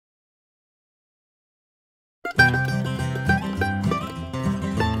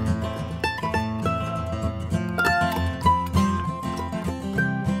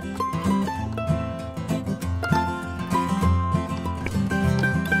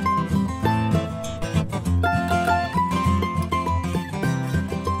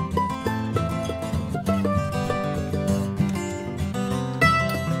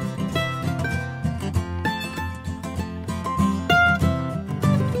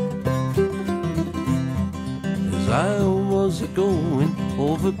I was a-going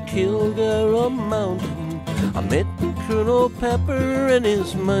over Kildare Mountain, I met Colonel Pepper and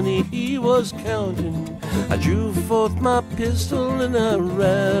his money he was counting. I drew forth my pistol and I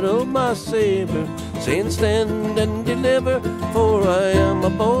rattled my saber, saying, "Stand and deliver, for I am a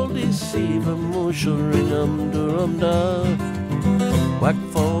bold deceiver." Mush-a-ring-um-dur-um-da. Whack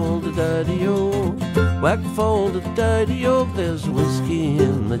fall the daddy-o, whack fall the daddy-o, there's whiskey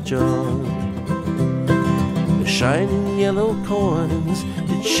in the jar. The shining yellow coins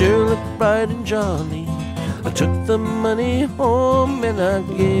did sure look bright and jolly. I took the money home and I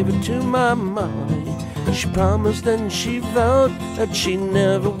gave it to my mommy. She promised and she vowed that she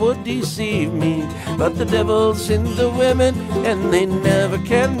never would deceive me, but the devil's in the women and they never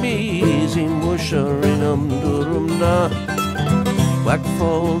can be easy. Mush-a-ring-um-dur-um-da. Whack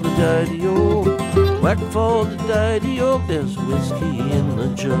fall the daddy-o, whack fall the daddy-o, there's whiskey in the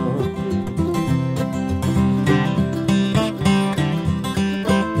jar.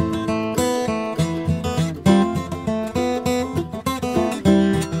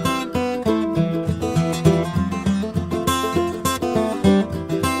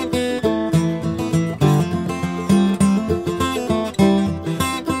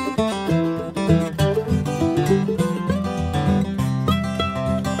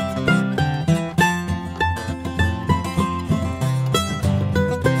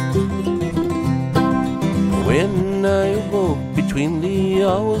 When I awoke between the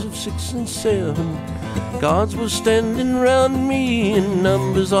hours of 6 and 7, guards were standing round me in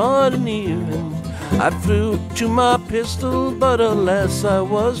numbers odd and even. I flew to my pistol, but alas I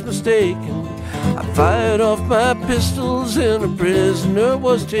was mistaken. I fired off my pistols and a prisoner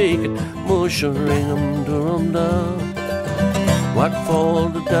was taken. Mush-a-ring-um-dur-um-da. Whack fall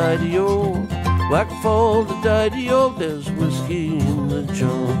the daddy-o, whack fall the daddy-o, there's whiskey in the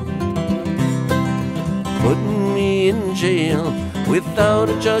jar. Putting me in jail without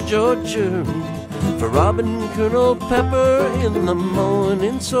a judge or jury for robbing Colonel Pepper in the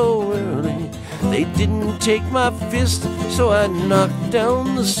morning so early. They didn't take my fist, so I knocked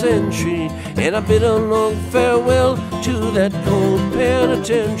down the sentry and I bid a long farewell to that cold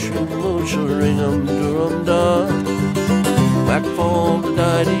penitentiary. Mush-a-ring-um-dur-um-da. Whack fall the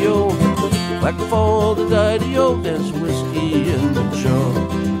daddy-o, whack fall the daddy-o, there's whiskey in the jar.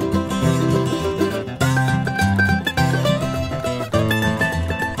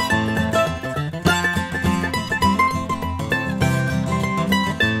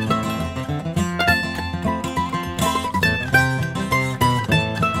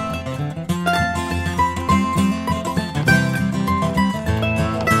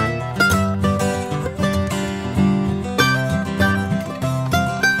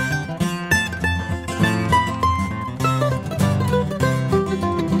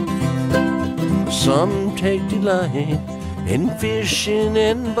 Some take delight in fishing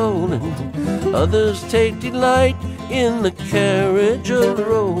and bowling, others take delight in the carriage of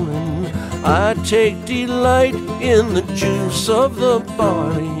rolling. I take delight in the juice of the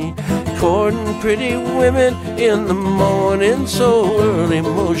barley, courting pretty women in the morning so early.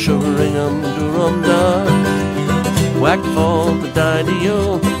 Mush-a-ring-um-dur-um-da. Whack fall the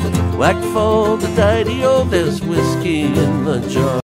daddy-o, whack fall the daddy-o, there's whiskey in the jar.